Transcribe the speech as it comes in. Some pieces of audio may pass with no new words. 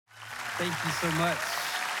Thank you so much.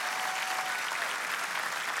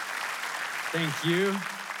 Thank you.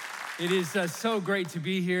 It is so great to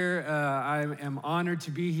be here. I am honored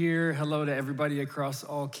to be here. Hello to everybody across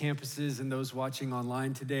all campuses and those watching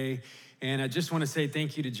online today. And I just want to say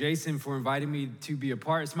thank you to Jason for inviting me to be a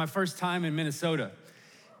part. It's my first time in Minnesota.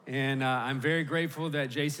 And I'm very grateful that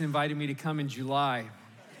Jason invited me to come in July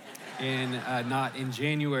and not in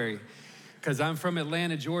January. Because I'm from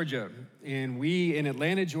Atlanta, Georgia, and in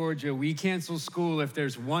Atlanta, Georgia, we cancel school if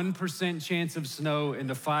there's 1% chance of snow in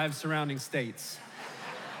the 5 surrounding states.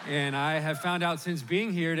 And I have found out since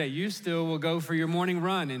being here that you still will go for your morning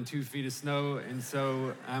run in 2 feet of snow, and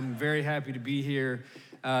so I'm very happy to be here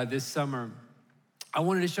this summer. I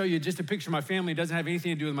wanted to show you just a picture of my family. It doesn't have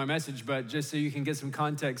anything to do with my message, but just so you can get some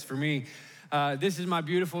context for me. This is my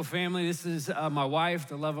beautiful family. This is my wife,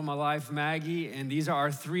 the love of my life, Maggie. And these are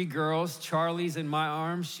our 3 girls. Charlie's in my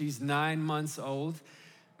arms. She's 9 months old.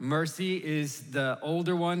 Mercy is the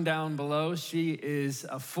older one down below. She is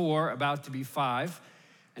 4, about to be 5.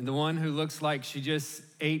 And the one who looks like she just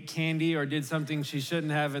ate candy or did something she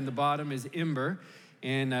shouldn't have in the bottom is Ember.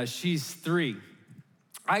 And she's 3.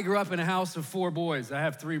 I grew up in a house of 4 boys. I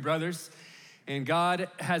have 3 brothers. And God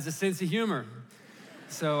has a sense of humor.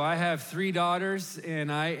 So I have 3 daughters,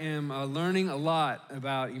 and I am learning a lot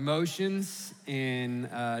about emotions and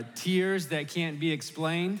tears that can't be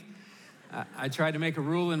explained. I tried to make a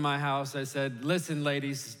rule in my house. I said, listen,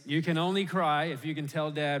 ladies, you can only cry if you can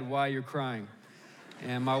tell Dad why you're crying.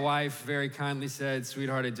 And my wife very kindly said,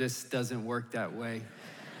 sweetheart, it just doesn't work that way.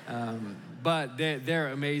 But they're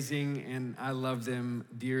amazing, and I love them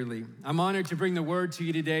dearly. I'm honored to bring the word to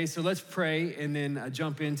you today, so let's pray and then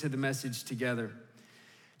jump into the message together.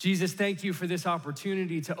 Jesus, thank you for this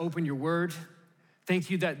opportunity to open your word. Thank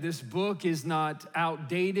you that this book is not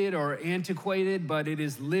outdated or antiquated, but it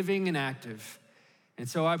is living and active. And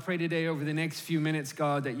so I pray today over the next few minutes,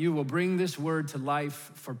 God, that you will bring this word to life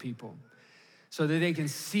for people so that they can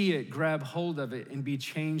see it, grab hold of it, and be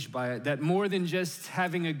changed by it. That more than just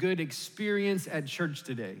having a good experience at church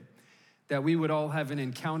today, that we would all have an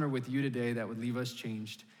encounter with you today that would leave us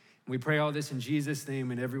changed. And we pray all this in Jesus' name,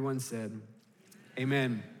 and everyone said,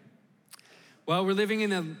 amen. Well, we're living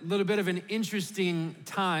in a little bit of an interesting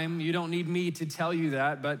time. You don't need me to tell you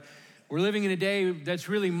that, but we're living in a day that's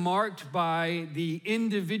really marked by the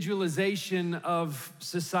individualization of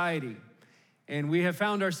society. And we have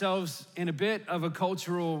found ourselves in a bit of a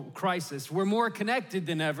cultural crisis. We're more connected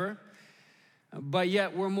than ever, but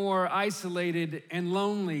yet we're more isolated and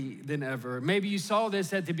lonely than ever. Maybe you saw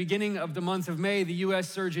this at the beginning of the month of May. The U.S.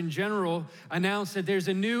 Surgeon General announced that there's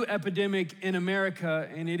a new epidemic in America,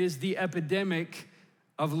 and it is the epidemic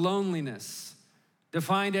of loneliness,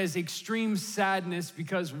 defined as extreme sadness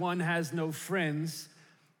because one has no friends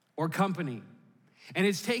or company. And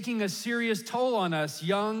it's taking a serious toll on us,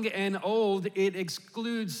 young and old. It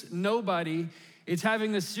excludes nobody. It's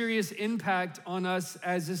having a serious impact on us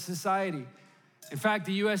as a society. In fact,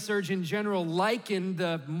 the U.S. Surgeon General likened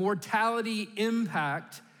the mortality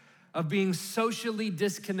impact of being socially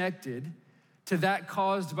disconnected to that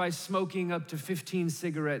caused by smoking up to 15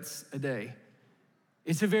 cigarettes a day.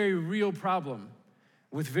 It's a very real problem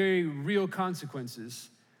with very real consequences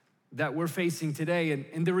that we're facing today.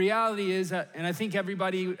 And the reality is, and I think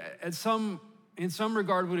everybody in some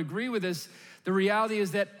regard would agree with this, the reality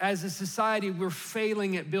is that as a society, we're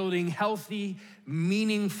failing at building healthy,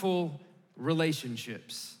 meaningful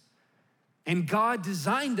relationships. And God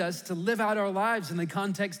designed us to live out our lives in the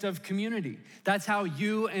context of community. That's how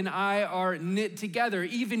you and I are knit together.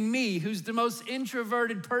 Even me, who's the most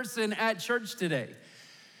introverted person at church today.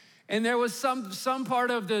 And there was some part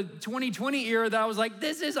of the 2020 era that I was like,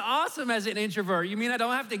 this is awesome as an introvert. You mean I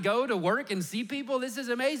don't have to go to work and see people? This is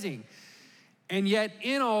amazing. And yet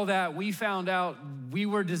in all that, we found out we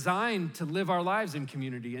were designed to live our lives in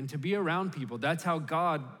community and to be around people. That's how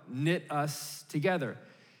God knit us together.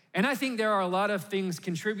 And I think there are a lot of things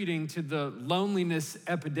contributing to the loneliness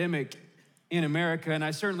epidemic in America, and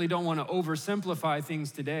I certainly don't want to oversimplify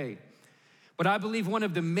things today. But I believe one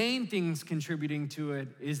of the main things contributing to it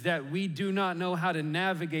is that we do not know how to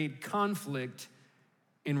navigate conflict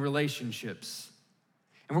in relationships.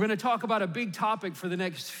 And we're going to talk about a big topic for the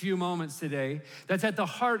next few moments today that's at the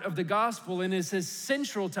heart of the gospel and is as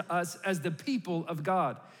central to us as the people of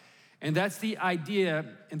God. And that's the idea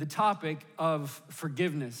and the topic of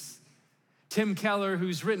forgiveness. Tim Keller,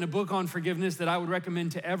 who's written a book on forgiveness that I would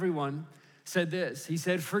recommend to everyone, said this. He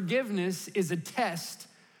said, forgiveness is a test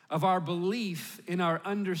of our belief in our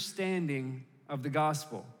understanding of the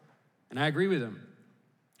gospel. And I agree with him.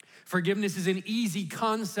 Forgiveness is an easy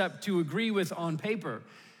concept to agree with on paper,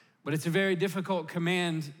 but it's a very difficult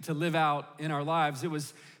command to live out in our lives. It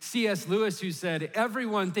was C.S. Lewis who said,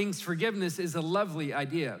 everyone thinks forgiveness is a lovely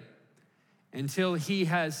idea until he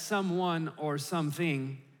has someone or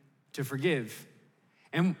something to forgive.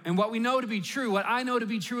 And what we know to be true, what I know to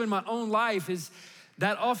be true in my own life is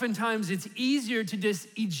that oftentimes it's easier to just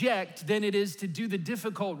eject than it is to do the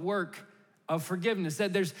difficult work of forgiveness,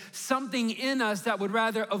 that there's something in us that would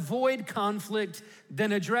rather avoid conflict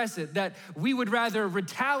than address it, that we would rather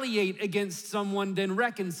retaliate against someone than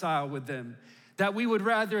reconcile with them, that we would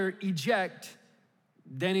rather eject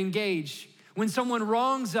than engage. When someone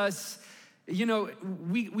wrongs us,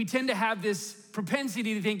 we tend to have this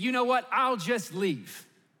propensity to think, you know what, I'll just leave.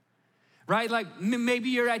 Right? Like maybe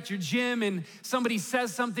you're at your gym and somebody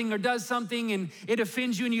says something or does something and it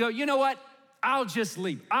offends you and you go, you know what? I'll just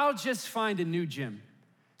leave. I'll just find a new gym.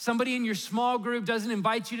 Somebody in your small group doesn't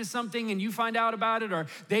invite you to something and you find out about it, or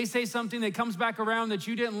they say something that comes back around that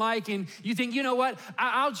you didn't like and you think, you know what?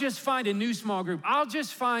 I'll just find a new small group. I'll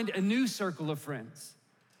just find a new circle of friends.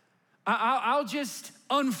 I'll just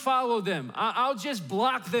unfollow them. I'll just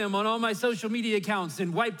block them on all my social media accounts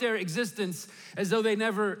and wipe their existence as though they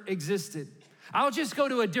never existed. I'll just go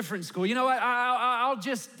to a different school. You know what? I'll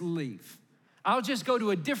just leave. I'll just go to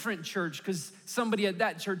a different church because somebody at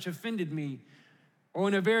that church offended me. Or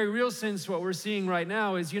in a very real sense, what we're seeing right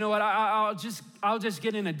now is, you know what? I'll just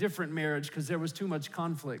get in a different marriage because there was too much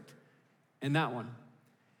conflict in that one.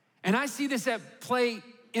 And I see this at play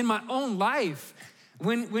in my own life.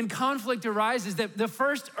 When conflict arises, the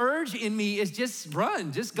first urge in me is just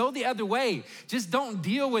run, just go the other way. Just don't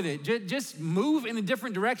deal with it. Just move in a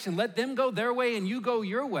different direction. Let them go their way and you go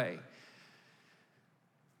your way.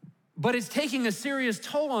 But it's taking a serious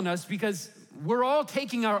toll on us because we're all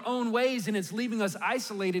taking our own ways and it's leaving us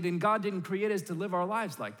isolated, and God didn't create us to live our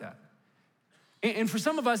lives like that. And for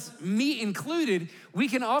some of us, me included, we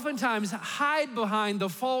can oftentimes hide behind the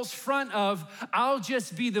false front of, I'll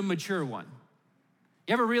just be the mature one.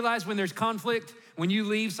 You ever realize when there's conflict, when you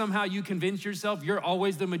leave, somehow you convince yourself you're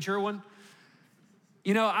always the mature one?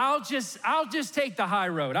 I'll just take the high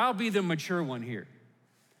road. I'll be the mature one here.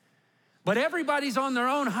 But everybody's on their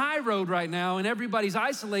own high road right now, and everybody's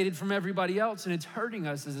isolated from everybody else, and it's hurting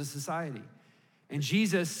us as a society. And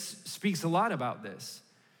Jesus speaks a lot about this.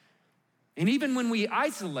 And even when we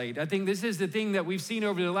isolate, I think this is the thing that we've seen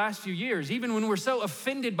over the last few years, even when we're so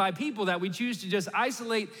offended by people that we choose to just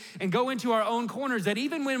isolate and go into our own corners, that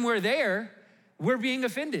even when we're there, we're being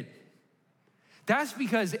offended. That's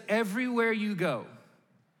because everywhere you go,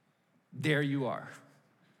 there you are.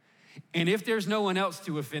 And if there's no one else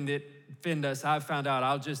to offend us, I've found out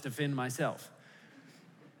I'll just offend myself.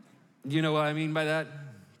 You know what I mean by that?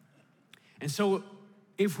 And so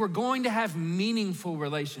if we're going to have meaningful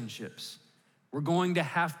relationships, we're going to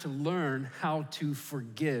have to learn how to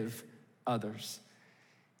forgive others.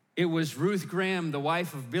 It was Ruth Graham, the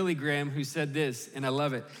wife of Billy Graham, who said this, and I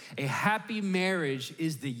love it. A happy marriage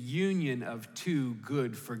is the union of two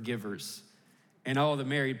good forgivers. And all the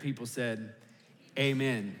married people said,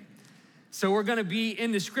 amen. So we're gonna be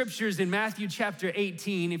in the scriptures in Matthew chapter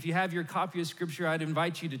 18. If you have your copy of scripture, I'd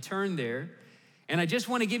invite you to turn there. And I just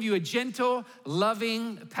want to give you a gentle,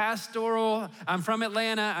 loving, pastoral, I'm from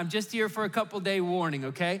Atlanta, I'm just here for a couple day warning,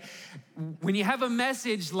 okay? When you have a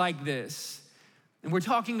message like this, and we're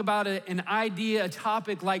talking about an idea, a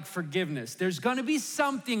topic like forgiveness, there's gonna be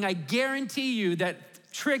something, I guarantee you,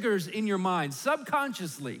 that triggers in your mind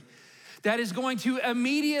subconsciously that is going to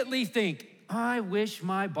immediately think, I wish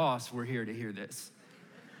my boss were here to hear this.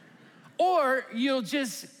 Or you'll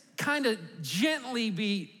just kind of gently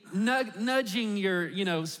be nudging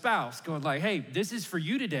your spouse, going like, hey, this is for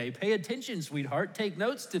you today. Pay attention, sweetheart. Take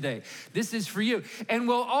notes today. This is for you. And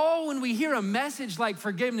we'll all, when we hear a message like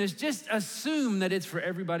forgiveness, just assume that it's for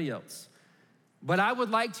everybody else. But I would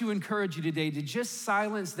like to encourage you today to just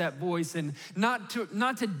silence that voice and not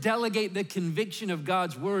to delegate the conviction of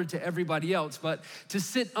God's word to everybody else, but to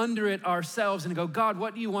sit under it ourselves and go, God,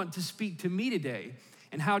 what do you want to speak to me today?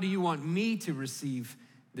 And how do you want me to receive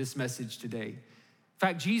this message today? In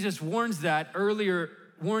fact, Jesus warns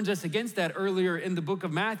us against that earlier in the book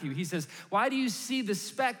of Matthew. He says, why do you see the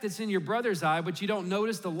speck that's in your brother's eye, but you don't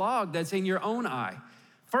notice the log that's in your own eye?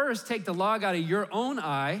 First, take the log out of your own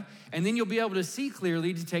eye, and then you'll be able to see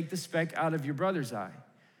clearly to take the speck out of your brother's eye.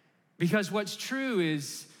 Because what's true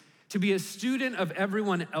is to be a student of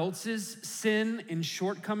everyone else's sin and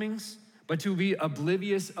shortcomings, but to be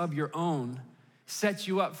oblivious of your own sets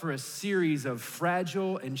you up for a series of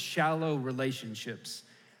fragile and shallow relationships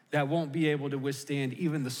that won't be able to withstand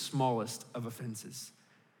even the smallest of offenses.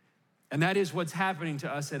 And that is what's happening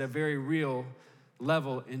to us at a very real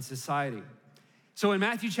level in society. So in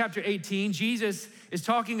Matthew chapter 18, Jesus is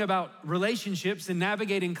talking about relationships and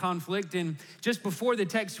navigating conflict. And just before the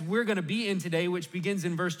text we're gonna be in today, which begins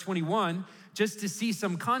in verse 21, just to see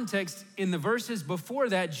some context, in the verses before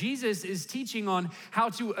that, Jesus is teaching on how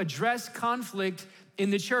to address conflict in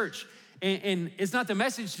the church. And it's not the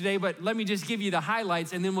message today, but let me just give you the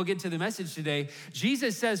highlights and then we'll get to the message today.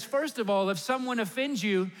 Jesus says, first of all, if someone offends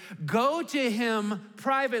you, go to him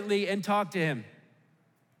privately and talk to him.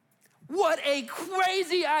 What a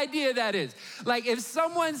crazy idea that is. Like, if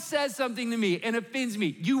someone says something to me and offends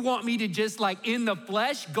me, you want me to just like in the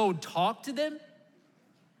flesh go talk to them?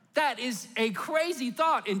 That is a crazy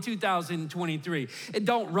thought in 2023.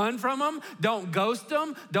 Don't run from them, don't ghost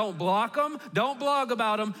them, don't block them, don't blog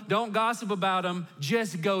about them, don't gossip about them,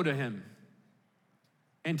 just go to him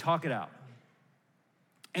and talk it out.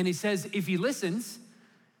 And he says, if he listens,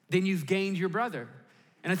 then you've gained your brother.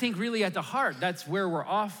 And I think really at the heart, that's where we're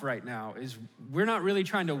off right now, is we're not really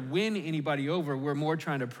trying to win anybody over, we're more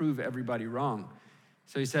trying to prove everybody wrong.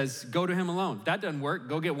 So he says, go to him alone. That doesn't work,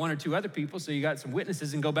 go get one or two other people so you got some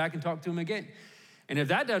witnesses and go back and talk to him again. And if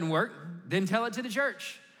that doesn't work, then tell it to the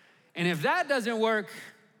church. And if that doesn't work,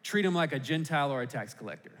 treat him like a Gentile or a tax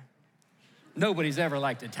collector. Nobody's ever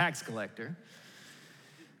liked a tax collector.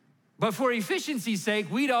 But for efficiency's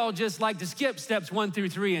sake, we'd all just like to skip steps 1 through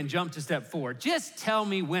 3 and jump to step 4. Just tell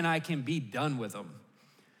me when I can be done with them.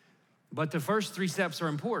 But the first 3 steps are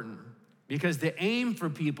important because the aim for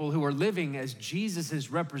people who are living as Jesus'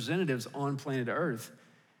 representatives on planet Earth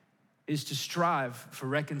is to strive for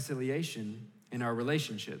reconciliation in our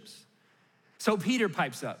relationships. So Peter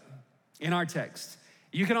pipes up in our text.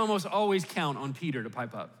 You can almost always count on Peter to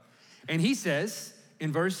pipe up. And he says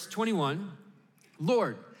in verse 21,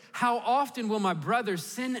 Lord, how often will my brothers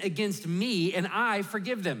sin against me and I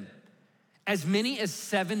forgive them? As many as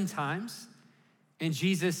 7 times? And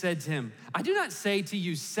Jesus said to him, I do not say to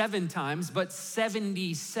you 7 times, but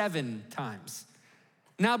 77 times.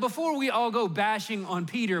 Now, before we all go bashing on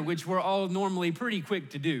Peter, which we're all normally pretty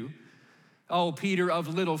quick to do, oh, Peter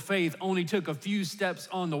of little faith only took a few steps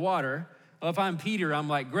on the water. Well, if I'm Peter, I'm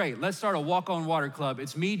like, great, let's start a walk on water club.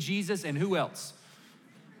 It's me, Jesus, and who else?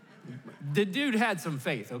 The dude had some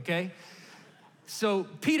faith, okay? So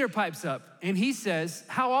Peter pipes up and he says,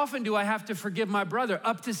 how often do I have to forgive my brother?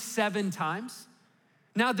 Up to 7 times?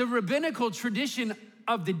 Now, the rabbinical tradition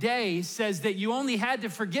of the day says that you only had to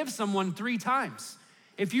forgive someone 3 times.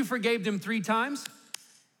 If you forgave them 3 times,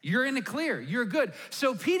 you're in the clear, you're good.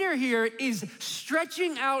 So Peter here is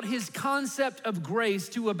stretching out his concept of grace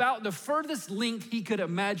to about the furthest length he could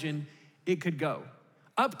imagine it could go.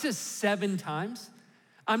 Up to 7 times.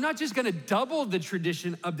 I'm not just gonna double the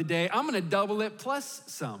tradition of the day, I'm gonna double it plus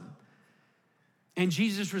some. And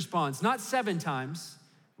Jesus responds, not 7 times,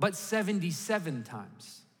 but 77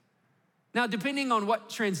 times. Now, depending on what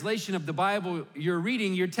translation of the Bible you're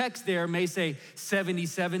reading, your text there may say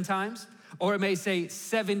 77 times, or it may say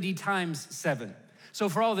 70 times 7. So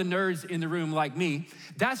for all the nerds in the room like me,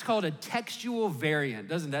 that's called a textual variant.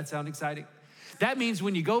 Doesn't that sound exciting? That means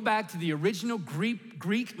when you go back to the original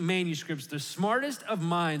Greek manuscripts, the smartest of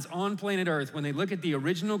minds on planet Earth, when they look at the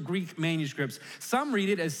original Greek manuscripts, some read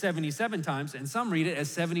it as 77 times and some read it as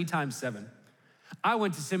 70 times 7. I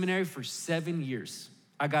went to seminary for 7 years.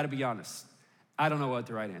 I gotta be honest, I don't know what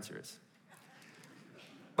the right answer is.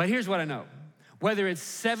 But here's what I know. Whether it's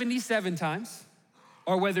 77 times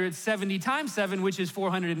or whether it's 70 times 7, which is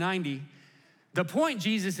 490, the point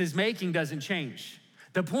Jesus is making doesn't change.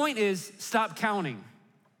 The point is, stop counting.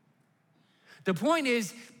 The point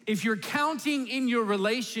is, if you're counting in your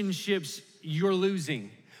relationships, you're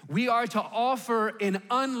losing. We are to offer an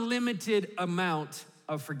unlimited amount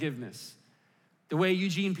of forgiveness. The way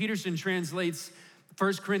Eugene Peterson translates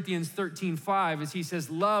 1 Corinthians 13:5 is he says,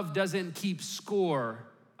 love doesn't keep score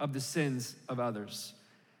of the sins of others.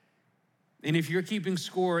 And if you're keeping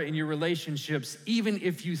score in your relationships, even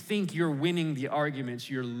if you think you're winning the arguments,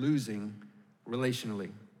 you're losing relationally.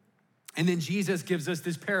 And then Jesus gives us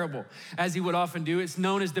this parable, as he would often do. It's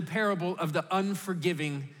known as the parable of the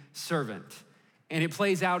unforgiving servant. And it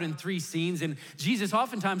plays out in 3 scenes. And Jesus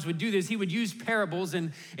oftentimes would do this. He would use parables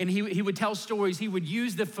and he would tell stories. He would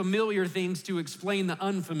use the familiar things to explain the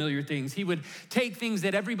unfamiliar things. He would take things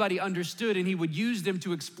that everybody understood and he would use them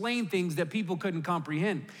to explain things that people couldn't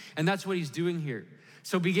comprehend. And that's what he's doing here.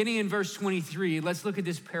 So beginning in verse 23, let's look at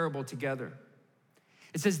this parable together.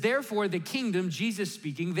 It says, therefore the kingdom, Jesus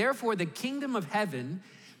speaking, therefore the kingdom of heaven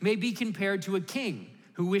may be compared to a king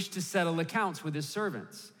who wished to settle accounts with his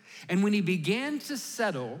servants. And when he began to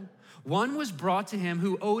settle, one was brought to him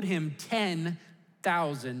who owed him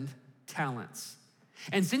 10,000 talents.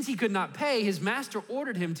 And since he could not pay, his master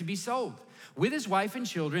ordered him to be sold, with his wife and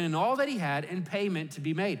children and all that he had, and payment to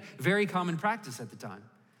be made. Very common practice at the time.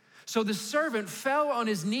 So the servant fell on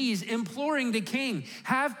his knees, imploring the king,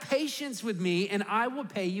 "Have patience with me, and I will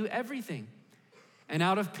pay you everything." And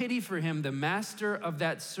out of pity for him, the master of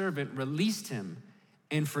that servant released him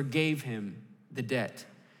and forgave him the debt.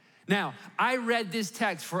 Now, I read this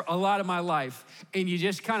text for a lot of my life, and you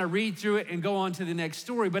just kind of read through it and go on to the next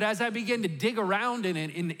story. But as I began to dig around in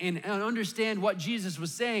it and understand what Jesus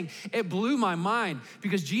was saying, it blew my mind,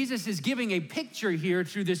 because Jesus is giving a picture here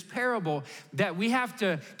through this parable that we have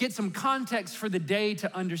to get some context for the day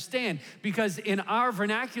to understand. Because in our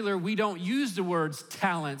vernacular, we don't use the words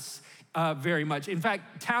talents very much. In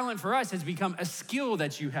fact, talent for us has become a skill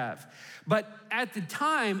that you have. But at the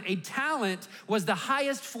time, a talent was the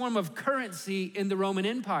highest form of currency in the Roman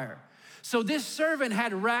Empire. So this servant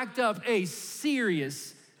had racked up a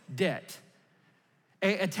serious debt.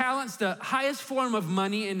 A talent's the highest form of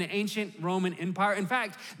money in the ancient Roman Empire. In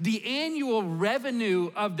fact, the annual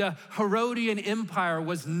revenue of the Herodian Empire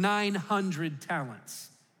was 900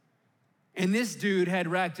 talents. And this dude had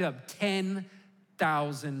racked up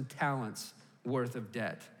 10,000 talents worth of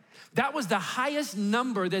debt. That was the highest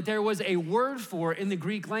number that there was a word for in the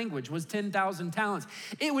Greek language, was 10,000 talents.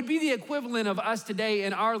 It would be the equivalent of us today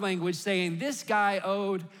in our language saying, this guy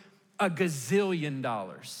owed a gazillion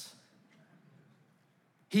dollars.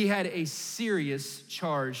 He had a serious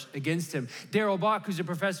charge against him. Darrell Bock, who's a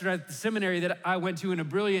professor at the seminary that I went to and a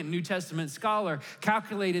brilliant New Testament scholar,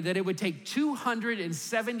 calculated that it would take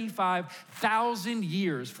 275,000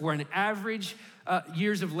 years for an average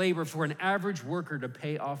years of labor for an average worker to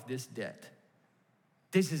pay off this debt.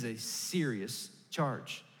 This is a serious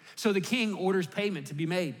charge. So the king orders payment to be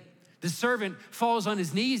made. The servant falls on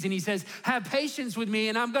his knees and he says, "Have patience with me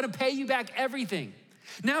and I'm gonna pay you back everything."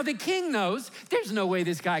 Now the king knows there's no way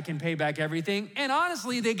this guy can pay back everything. And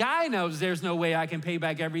honestly, the guy knows there's no way I can pay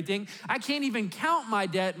back everything. I can't even count my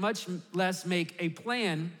debt, much less make a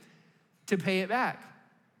plan to pay it back.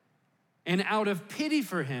 And out of pity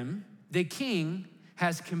for him, the king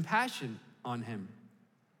has compassion on him.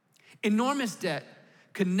 Enormous debt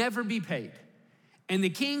could never be paid. And the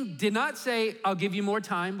king did not say, "I'll give you more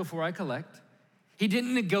time before I collect." He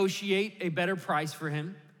didn't negotiate a better price for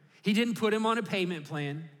him. He didn't put him on a payment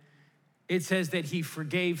plan. It says that he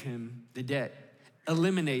forgave him the debt,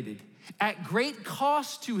 eliminated. At great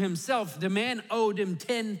cost to himself, the man owed him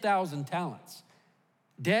 10,000 talents.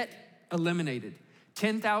 Debt eliminated.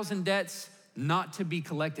 10,000 debts not to be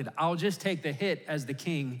collected. I'll just take the hit as the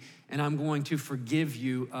king, and I'm going to forgive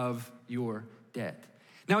you of your debt.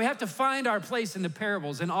 Now we have to find our place in the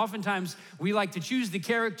parables, and oftentimes we like to choose the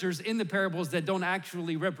characters in the parables that don't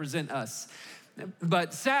actually represent us.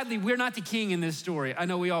 But sadly, we're not the king in this story. I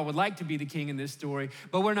know we all would like to be the king in this story,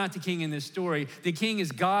 but we're not the king in this story. The king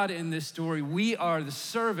is God in this story. We are the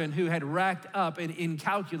servant who had racked up an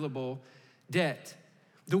incalculable debt.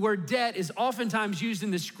 The word debt is oftentimes used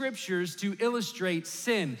in the scriptures to illustrate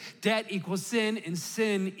sin. Debt equals sin, and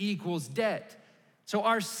sin equals debt. So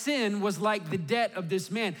our sin was like the debt of this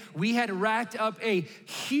man. We had racked up a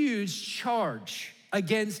huge charge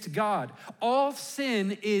against God. All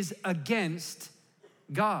sin is against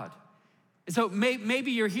God. And so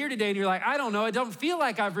maybe you're here today and you're like, I don't know, I don't feel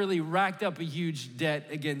like I've really racked up a huge debt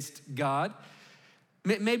against God.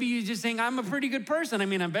 Maybe you just think, I'm a pretty good person. I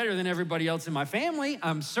mean, I'm better than everybody else in my family.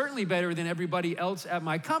 I'm certainly better than everybody else at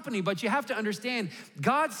my company. But you have to understand,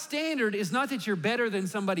 God's standard is not that you're better than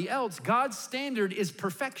somebody else. God's standard is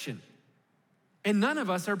perfection. And none of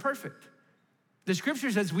us are perfect. The scripture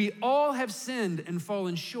says we all have sinned and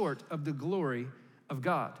fallen short of the glory of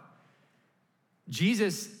God.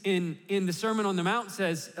 Jesus in the Sermon on the Mount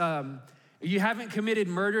says, you haven't committed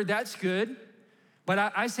murder, that's good.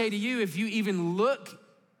 But I say to you, if you even look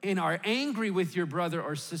and are angry with your brother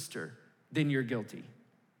or sister, then you're guilty.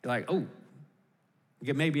 You're like, oh,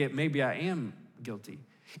 maybe I am guilty.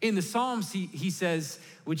 In the Psalms, he says,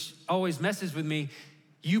 which always messes with me,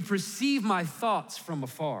 you perceive my thoughts from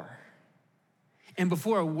afar. And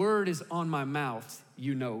before a word is on my mouth,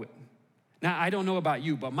 you know it. Now, I don't know about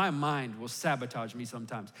you, but my mind will sabotage me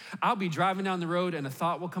sometimes. I'll be driving down the road and a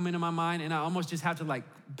thought will come into my mind and I almost just have to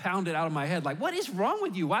pound it out of my head. Like, what is wrong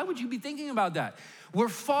with you? Why would you be thinking about that? We're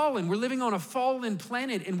fallen. We're living on a fallen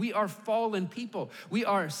planet and we are fallen people. We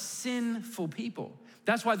are sinful people.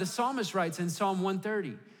 That's why the psalmist writes in Psalm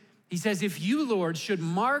 130, he says, if you, Lord, should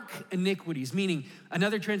mark iniquities, meaning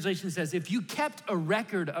another translation says, if you kept a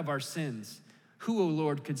record of our sins, who, O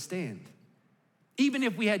Lord, could stand? Even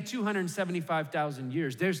if we had 275,000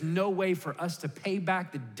 years, there's no way for us to pay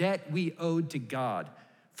back the debt we owed to God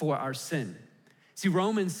for our sin. See,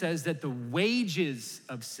 Romans says that the wages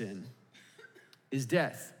of sin is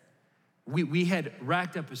death. We had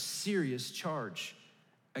racked up a serious charge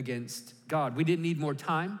against God. We didn't need more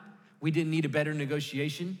time. We didn't need a better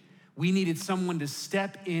negotiation. We needed someone to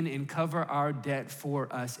step in and cover our debt for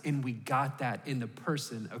us, and we got that in the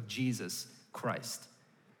person of Jesus Christ.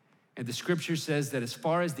 And the scripture says that as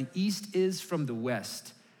far as the east is from the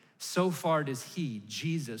west, so far does he,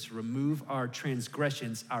 Jesus, remove our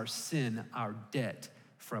transgressions, our sin, our debt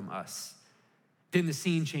from us. Then the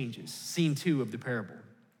scene changes, scene 2 of the parable.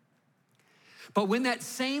 But when that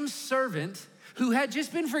same servant who had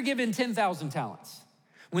just been forgiven 10,000 talents,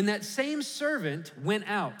 when that same servant went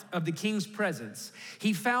out of the king's presence,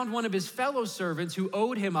 he found one of his fellow servants who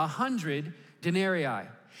owed him 100 denarii.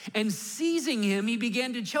 And seizing him, he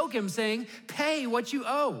began to choke him, saying, "Pay what you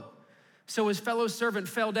owe." So his fellow servant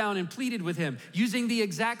fell down and pleaded with him, using the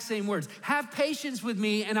exact same words, "Have patience with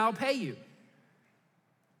me and I'll pay you."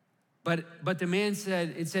 But the man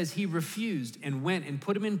said, it says he refused and went and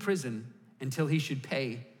put him in prison until he should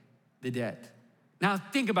pay the debt. Now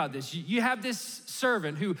think about this. You have this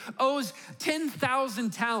servant who owes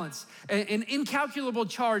 10,000 talents, an incalculable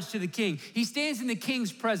charge to the king. He stands in the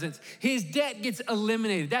king's presence. His debt gets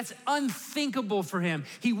eliminated. That's unthinkable for him.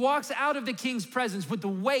 He walks out of the king's presence with the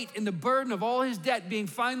weight and the burden of all his debt being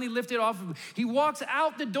finally lifted off of him. He walks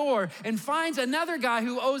out the door and finds another guy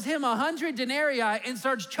who owes him 100 denarii and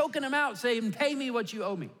starts choking him out, saying, "Pay me what you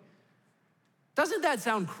owe me." Doesn't that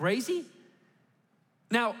sound crazy?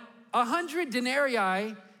 Now, 100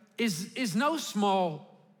 denarii is no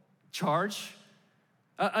small charge.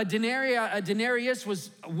 A denarius was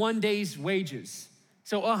one day's wages.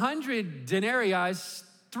 So 100 denarii is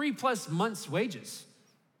 3+ months' wages.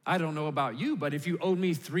 I don't know about you, but if you owed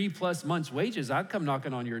me 3+ months' wages, I'd come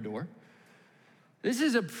knocking on your door. This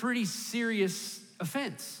is a pretty serious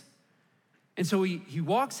offense. And so he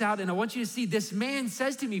walks out, and I want you to see this man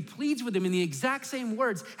says to me, pleads with him in the exact same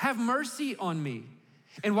words, "Have mercy on me."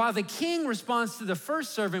 And while the king responds to the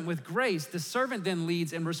first servant with grace, the servant then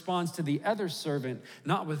leads and responds to the other servant,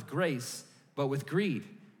 not with grace, but with greed.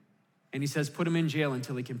 And he says, "Put him in jail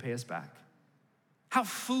until he can pay us back." How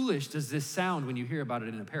foolish does this sound when you hear about it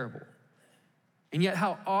in a parable? And yet,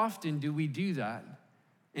 how often do we do that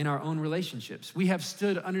in our own relationships? We have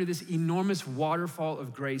stood under this enormous waterfall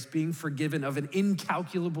of grace, being forgiven of an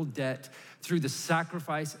incalculable debt through the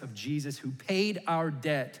sacrifice of Jesus, who paid our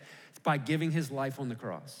debt by giving his life on the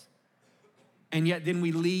cross. And yet then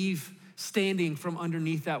we leave standing from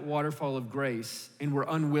underneath that waterfall of grace, and we're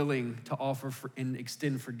unwilling to offer and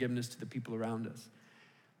extend forgiveness to the people around us.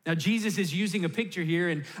 Now, Jesus is using a picture here,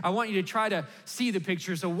 and I want you to try to see the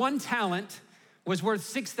picture. So 1 talent was worth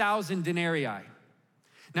 6,000 denarii.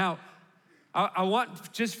 Now, I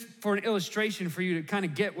want, just for an illustration for you to kind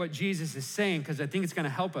of get what Jesus is saying, because I think it's going to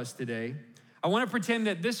help us today. I want to pretend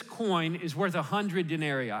that this coin is worth 100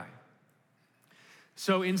 denarii.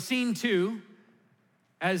 So in scene 2,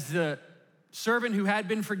 as the servant who had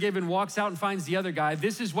been forgiven walks out and finds the other guy,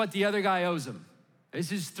 this is what the other guy owes him.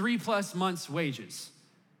 This is 3+ months' wages.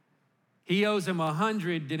 He owes him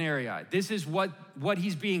 100 denarii. This is what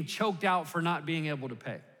he's being choked out for not being able to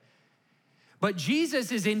pay. But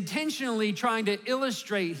Jesus is intentionally trying to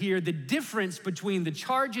illustrate here the difference between the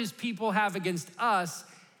charges people have against us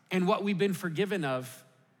and what we've been forgiven of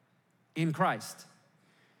in Christ.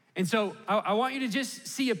 And so I want you to just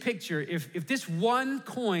see a picture. If this one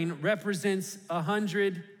coin represents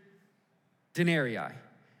 100 denarii,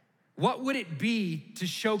 what would it be to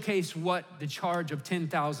showcase what the charge of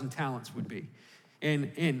 10,000 talents would be?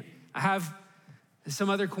 And I have some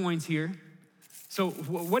other coins here. So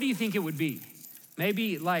what do you think it would be?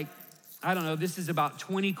 Maybe like, I don't know, this is about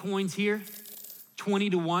 20 coins here, 20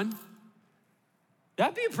 to 1.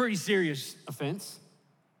 That'd be a pretty serious offense.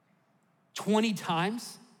 20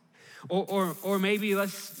 times. Or maybe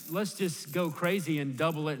let's just go crazy and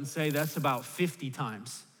double it and say that's about 50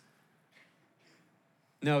 times.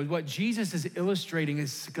 No, what Jesus is illustrating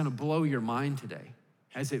is gonna blow your mind today,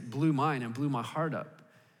 as it blew mine and blew my heart up,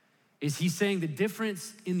 is he's saying the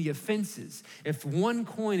difference in the offenses. If one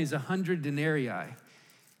coin is 100 denarii,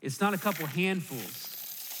 it's not a couple handfuls.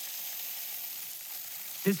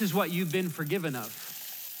 This is what you've been forgiven of.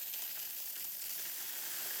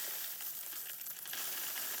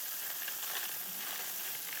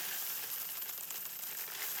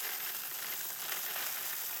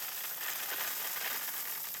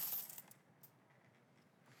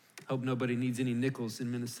 Hope nobody needs any nickels in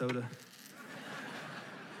Minnesota.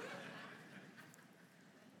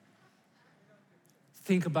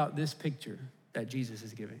 Think about this picture that Jesus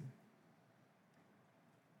is giving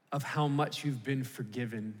of how much you've been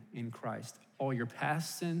forgiven in Christ. All your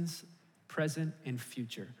past sins, present and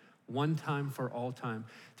future. one time for all time,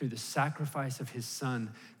 through the sacrifice of his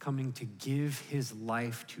son coming to give his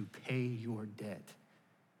life to pay your debt.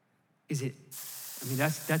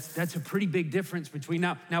 That's a pretty big difference between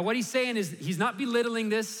now. Now, what he's saying is he's not belittling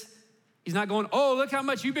this. He's not going, oh, look how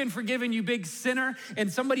much you've been forgiven, you big sinner,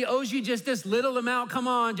 and somebody owes you just this little amount. Come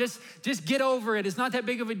on, just get over it. It's not that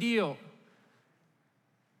big of a deal.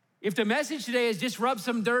 If the message today is just rub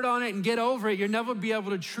some dirt on it and get over it, you'll never be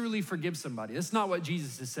able to truly forgive somebody. That's not what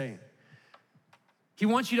Jesus is saying. He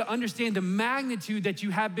wants you to understand the magnitude that you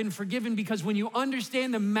have been forgiven, because when you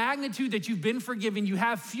understand the magnitude that you've been forgiven, you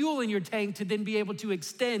have fuel in your tank to then be able to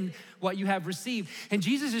extend what you have received. And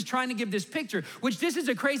Jesus is trying to give this picture, which this is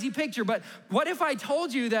a crazy picture, but what if I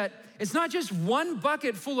told you that it's not just one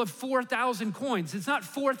bucket full of 4,000 coins? It's not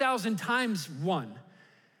 4,000 times one.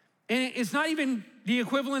 And it's not even the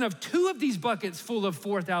equivalent of 2 of these buckets full of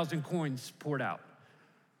 4,000 coins poured out.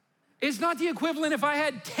 It's not the equivalent if I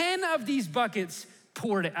had 10 of these buckets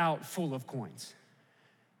poured out full of coins.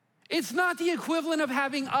 It's not the equivalent of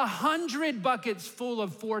having 100 buckets full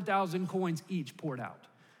of 4,000 coins each poured out.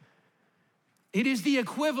 It is the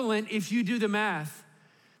equivalent, if you do the math,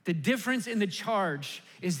 the difference in the charge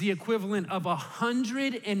is the equivalent of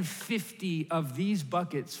 150 of these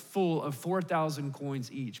buckets full of 4,000 coins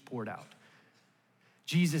each poured out.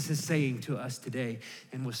 Jesus is saying to us today,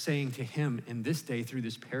 and was saying to him in this day through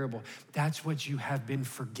this parable, that's what you have been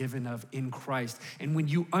forgiven of in Christ. And when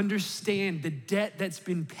you understand the debt that's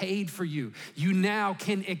been paid for you, you now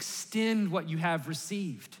can extend what you have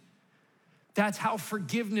received. That's how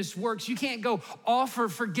forgiveness works. You can't go offer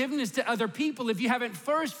forgiveness to other people if you haven't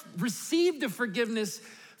first received the forgiveness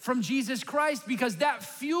from Jesus Christ, because that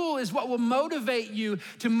fuel is what will motivate you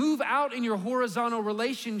to move out in your horizontal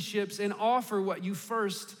relationships and offer what you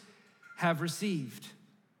first have received.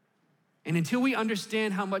 And until we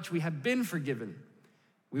understand how much we have been forgiven,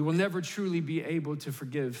 we will never truly be able to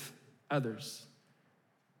forgive others.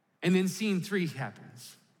 And then scene 3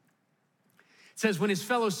 happens. It says, when his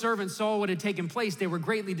fellow servants saw what had taken place, they were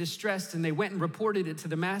greatly distressed, and they went and reported it to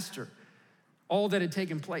the master, all that had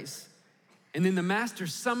taken place. And then the master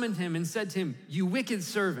summoned him and said to him, you wicked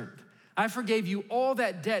servant, I forgave you all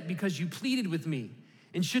that debt because you pleaded with me.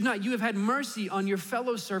 And should not you have had mercy on your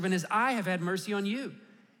fellow servant as I have had mercy on you?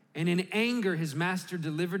 And in anger, his master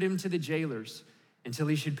delivered him to the jailers until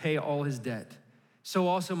he should pay all his debt. So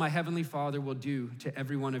also my heavenly Father will do to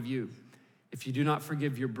every one of you if you do not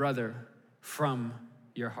forgive your brother from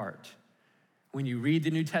your heart. When you read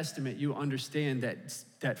the New Testament, you understand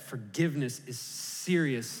that forgiveness is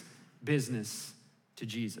serious business to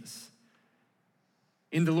Jesus.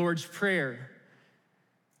 In the Lord's Prayer,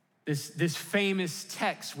 this famous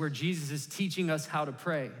text where Jesus is teaching us how to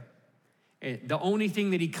pray, the only thing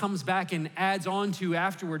that he comes back and adds on to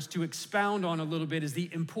afterwards to expound on a little bit is the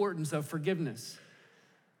importance of forgiveness.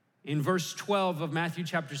 In verse 12 of Matthew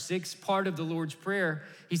chapter 6, part of the Lord's Prayer,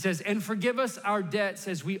 he says, and forgive us our debts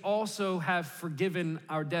as we also have forgiven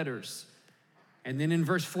our debtors. And then in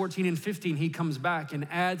verse 14 and 15, he comes back and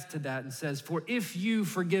adds to that and says, for if you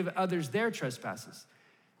forgive others their trespasses,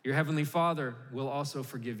 your heavenly Father will also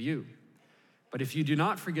forgive you. But if you do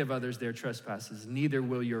not forgive others their trespasses, neither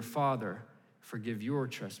will your Father forgive your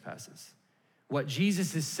trespasses. What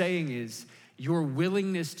Jesus is saying is, your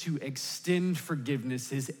willingness to extend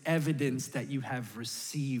forgiveness is evidence that you have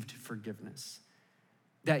received forgiveness,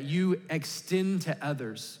 that you extend to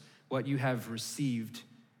others what you have received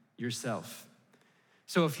yourself.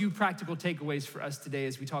 So a few practical takeaways for us today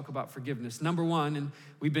as we talk about forgiveness. Number 1, and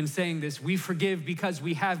we've been saying this, we forgive because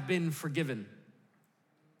we have been forgiven.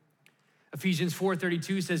 Ephesians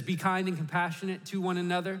 4:32 says, be kind and compassionate to one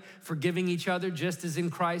another, forgiving each other, just as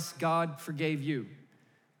in Christ God forgave you.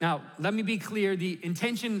 Now, let me be clear. The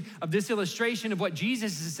intention of this illustration of what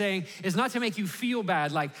Jesus is saying is not to make you feel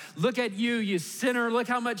bad. Like, look at you, you sinner. Look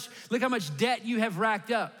how much debt you have racked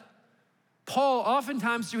up. Paul,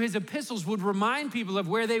 oftentimes through his epistles, would remind people of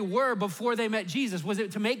where they were before they met Jesus. Was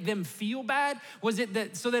it to make them feel bad? Was it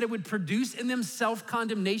that so that it would produce in them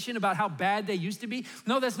self-condemnation about how bad they used to be?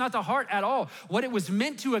 No, that's not the heart at all. What it was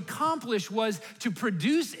meant to accomplish was to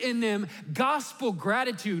produce in them gospel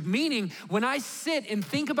gratitude, meaning when I sit and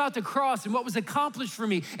think about the cross and what was accomplished for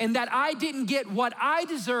me, and that I didn't get what I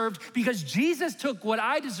deserved because Jesus took what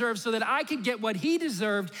I deserved so that I could get what he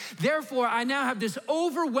deserved. Therefore, I now have this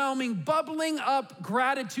overwhelming, bubbling up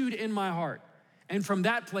gratitude in my heart. And from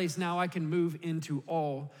that place now I can move into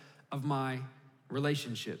all of my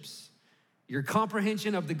relationships. Your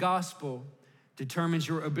comprehension of the gospel determines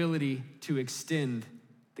your ability to extend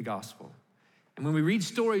the gospel. And when we read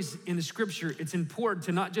stories in the scripture, it's important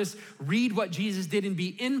to not just read what Jesus did and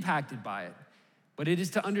be impacted by it, But it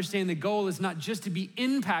is to understand the goal is not just to be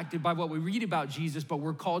impacted by what we read about Jesus, but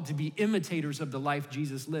we're called to be imitators of the life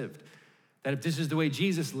Jesus lived. That if this is the way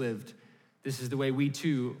Jesus lived, this is the way we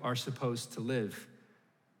too are supposed to live.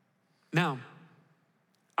 Now,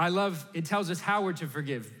 it tells us how we're to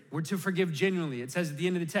forgive. We're to forgive genuinely. It says at the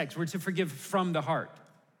end of the text, we're to forgive from the heart.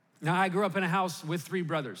 Now, I grew up in a house with 3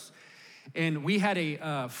 brothers, and we had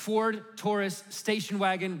a Ford Taurus station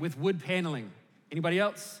wagon with wood paneling. Anybody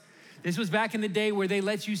else? This was back in the day where they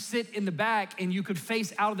let you sit in the back and you could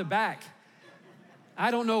face out of the back. I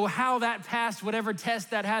don't know how that passed whatever test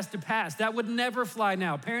that has to pass. That would never fly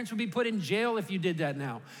now. Parents would be put in jail if you did that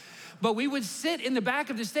now. But we would sit in the back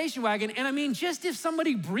of the station wagon, and I mean, just if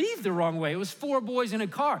somebody breathed the wrong way, it was 4 boys in a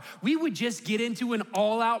car, we would just get into an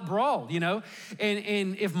all-out brawl, you know?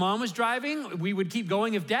 And if mom was driving, we would keep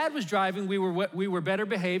going. If dad was driving, we were better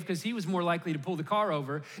behaved because he was more likely to pull the car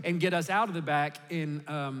over and get us out of the back and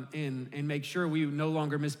make sure we no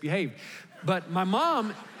longer misbehaved. But my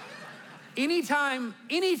mom, anytime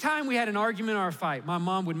we had an argument or a fight, my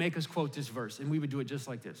mom would make us quote this verse, and we would do it just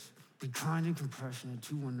like this. Be kind and compassionate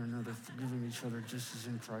to one another, forgiving each other just as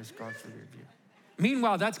in Christ God forgave you.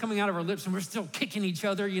 Meanwhile, that's coming out of our lips and we're still kicking each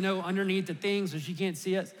other, you know, underneath the thing so she can't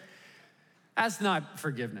see us. That's not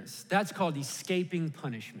forgiveness. That's called escaping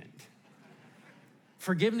punishment.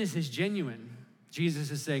 Forgiveness is genuine. Jesus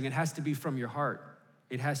is saying it has to be from your heart.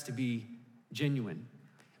 It has to be genuine.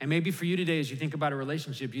 And maybe for you today, as you think about a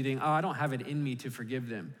relationship, you think, oh, I don't have it in me to forgive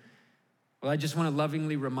them. Well, I just want to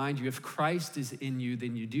lovingly remind you, if Christ is in you,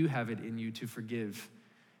 then you do have it in you to forgive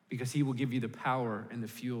because he will give you the power and the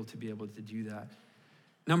fuel to be able to do that.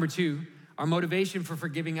 Number 2, our motivation for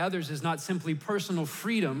forgiving others is not simply personal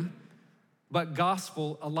freedom, but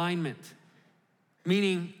gospel alignment.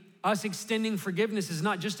 Meaning, us extending forgiveness is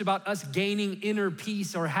not just about us gaining inner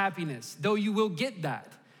peace or happiness, though you will get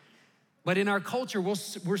that. But in our culture,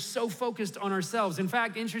 we're so focused on ourselves. In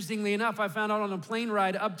fact, interestingly enough, I found out on a plane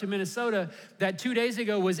ride up to Minnesota that 2 days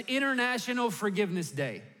ago was International Forgiveness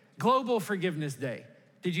Day, Global Forgiveness Day.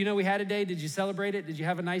 Did you know we had a day? Did you celebrate it? Did you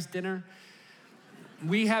have a nice dinner?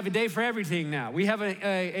 We have a day for everything now. We have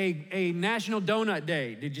a National Donut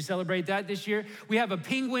Day. Did you celebrate that this year? We have a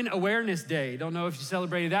Penguin Awareness Day. Don't know if you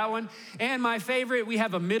celebrated that one. And my favorite, we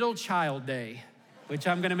have a Middle Child Day, which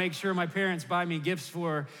I'm gonna make sure my parents buy me gifts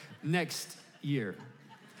for next year.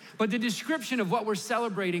 But the description of what we're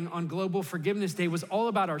celebrating on Global Forgiveness Day was all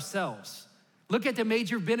about ourselves. Look at the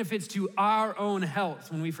major benefits to our own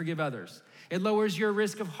health when we forgive others. It lowers your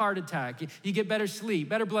risk of heart attack. You get better sleep,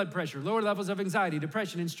 better blood pressure, lower levels of anxiety,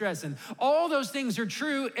 depression, and stress. And all those things are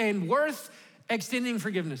true and worth extending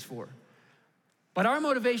forgiveness for. But our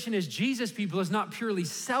motivation as Jesus people is not purely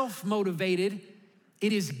self-motivated.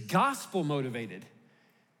 It is gospel-motivated.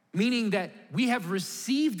 Meaning that we have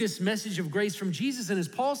received this message of grace from Jesus. And as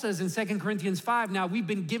Paul says in 2 Corinthians 5, now we've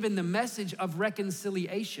been given the message of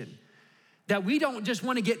reconciliation. That we don't just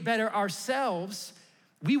want to get better ourselves.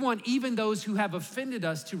 We want even those who have offended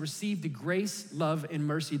us to receive the grace, love, and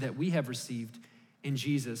mercy that we have received in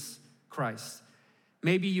Jesus Christ.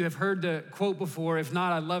 Maybe you have heard the quote before. If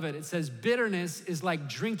not, I love it. It says, bitterness is like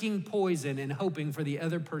drinking poison and hoping for the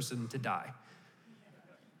other person to die.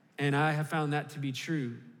 And I have found that to be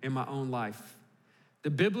true in my own life. The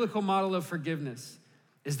biblical model of forgiveness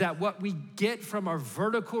is that what we get from our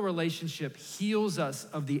vertical relationship heals us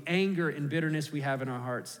of the anger and bitterness we have in our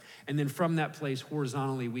hearts. And then from that place,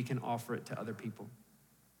 horizontally, we can offer it to other people.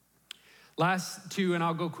 Last 2, and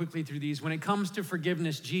I'll go quickly through these. When it comes to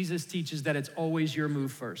forgiveness, Jesus teaches that it's always your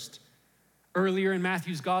move first. Earlier in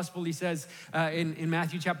Matthew's gospel, he says in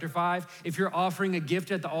Matthew chapter 5, if you're offering a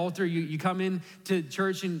gift at the altar, you come in to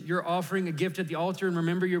church and you're offering a gift at the altar and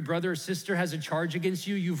remember your brother or sister has a charge against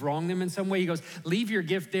you, you've wronged them in some way. He goes, leave your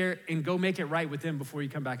gift there and go make it right with them before you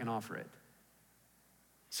come back and offer it.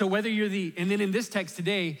 So whether you're and then in this text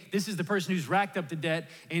today, this is the person who's racked up the debt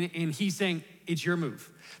and he's saying, it's your move.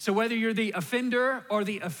 So whether you're the offender or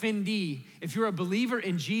the offendee, if you're a believer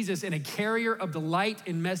in Jesus and a carrier of the light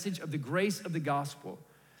and message of the grace of the gospel,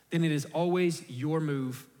 then it is always your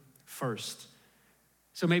move first.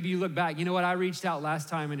 So maybe you look back, you know what, I reached out last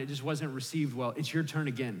time and it just wasn't received well. It's your turn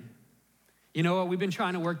again. You know what, we've been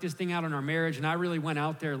trying to work this thing out in our marriage and I really went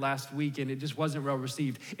out there last week and it just wasn't well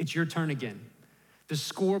received. It's your turn again. The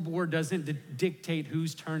scoreboard doesn't dictate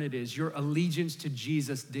whose turn it is. Your allegiance to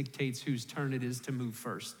Jesus dictates whose turn it is to move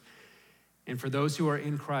first. And for those who are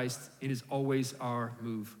in Christ, it is always our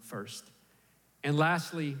move first. And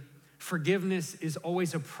lastly, forgiveness is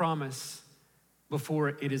always a promise before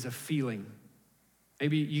it is a feeling.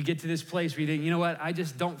 Maybe you get to this place where you think, you know what, I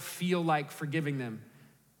just don't feel like forgiving them.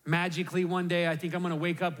 Magically one day, I think I'm gonna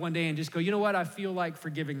wake up one day and just go, you know what? I feel like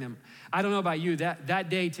forgiving them. I don't know about you, that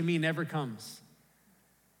day to me never comes.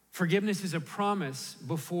 Forgiveness is a promise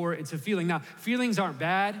before it's a feeling. Now, feelings aren't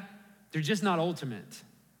bad, they're just not ultimate.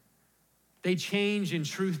 They change and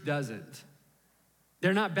truth doesn't.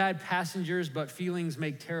 They're not bad passengers, but feelings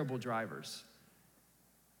make terrible drivers.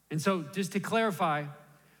 And so just to clarify,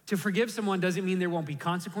 to forgive someone doesn't mean there won't be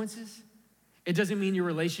consequences. It doesn't mean your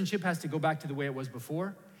relationship has to go back to the way it was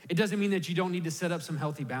before. It doesn't mean that you don't need to set up some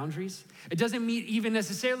healthy boundaries. It doesn't even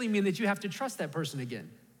necessarily mean that you have to trust that person again,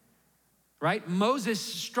 right? Moses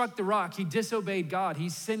struck the rock. He disobeyed God. He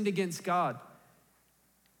sinned against God.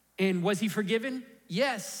 And was he forgiven?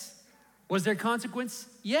 Yes. Was there consequence?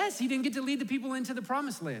 Yes. He didn't get to lead the people into the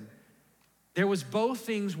promised land. There was both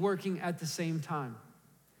things working at the same time.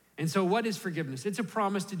 And so what is forgiveness? It's a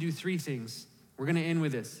promise to do three things. We're gonna end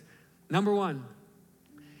with this. Number one,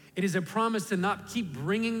 it is a promise to not keep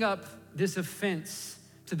bringing up this offense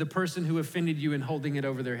to the person who offended you and holding it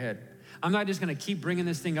over their head. I'm not just gonna keep bringing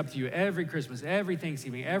this thing up to you every Christmas, every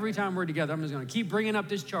Thanksgiving, every time we're together. I'm just gonna keep bringing up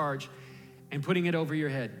this charge and putting it over your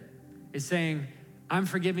head. It's saying, I'm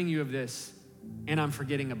forgiving you of this and I'm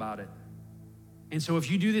forgetting about it. And so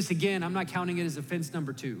if you do this again, I'm not counting it as offense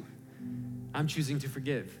number 2. I'm choosing to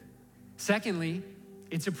forgive. Secondly,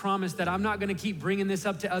 it's a promise that I'm not gonna keep bringing this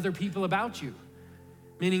up to other people about you.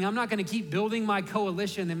 Meaning I'm not gonna keep building my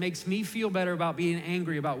coalition that makes me feel better about being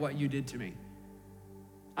angry about what you did to me.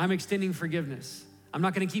 I'm extending forgiveness. I'm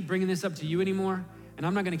not gonna keep bringing this up to you anymore, and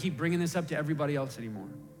I'm not gonna keep bringing this up to everybody else anymore.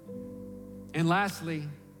 And lastly,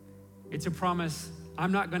 it's a promise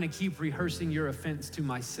I'm not gonna keep rehearsing your offense to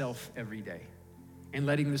myself every day and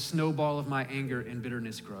letting the snowball of my anger and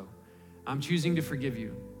bitterness grow. I'm choosing to forgive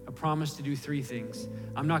you. A promise to do 3 things.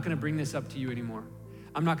 I'm not gonna bring this up to you anymore.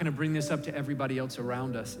 I'm not gonna bring this up to everybody else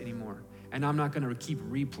around us anymore. And I'm not gonna keep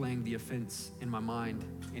replaying the offense in my mind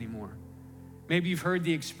anymore. Maybe you've heard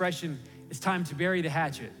the expression, it's time to bury the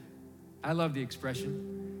hatchet. I love the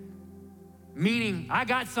expression. Meaning, I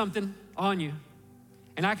got something on you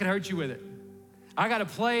and I could hurt you with it. I got a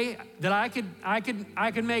play that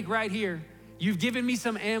I could make right here. You've given me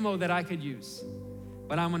some ammo that I could use,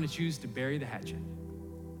 but I'm gonna choose to bury the hatchet.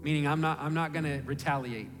 Meaning I'm not gonna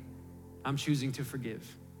retaliate. I'm choosing to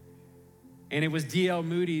forgive. And it was D.L.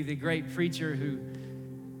 Moody, the great preacher, who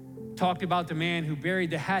talked about the man who buried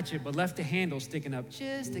the hatchet but left the handle sticking up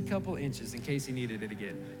just a couple inches in case he needed it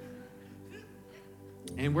again.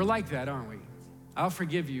 And we're like that, aren't we? I'll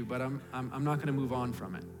forgive you, but I'm not gonna move on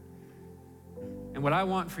from it. And what I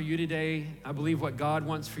want for you today, I believe what God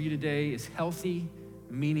wants for you today is healthy,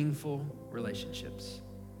 meaningful relationships.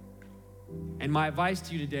 And my advice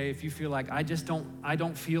to you today, if you feel like I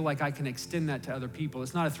don't feel like I can extend that to other people.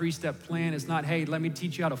 It's not a 3-step plan. It's not, hey, let me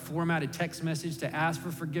teach you how to format a text message to ask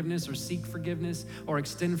for forgiveness or seek forgiveness or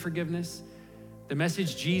extend forgiveness. The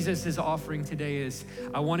message Jesus is offering today is,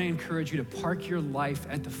 I want to encourage you to park your life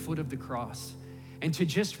at the foot of the cross and to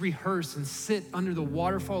just rehearse and sit under the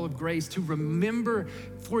waterfall of grace to remember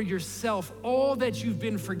for yourself all that you've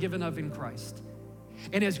been forgiven of in Christ.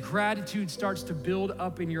 And as gratitude starts to build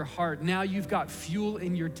up in your heart, now you've got fuel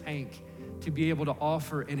in your tank to be able to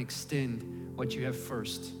offer and extend what you have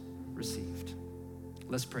first received.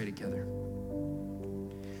 Let's pray together.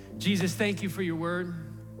 Jesus, thank you for your word.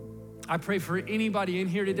 I pray for anybody in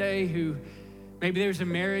here today who maybe there's a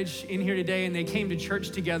marriage in here today and they came to church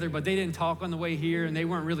together, but they didn't talk on the way here and they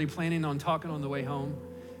weren't really planning on talking on the way home.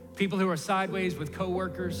 People who are sideways with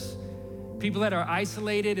coworkers, people that are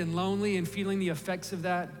isolated and lonely and feeling the effects of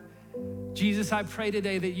that. Jesus, I pray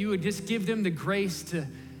today that you would just give them the grace to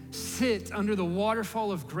sit under the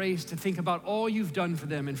waterfall of grace to think about all you've done for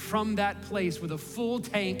them, and from that place with a full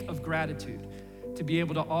tank of gratitude to be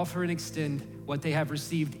able to offer and extend what they have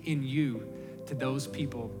received in you to those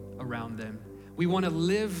people around them. We want to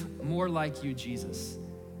live more like you, Jesus.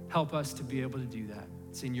 Help us to be able to do that.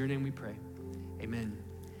 It's in your name we pray. Amen.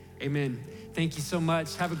 Amen. Thank you so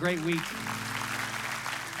much. Have a great week.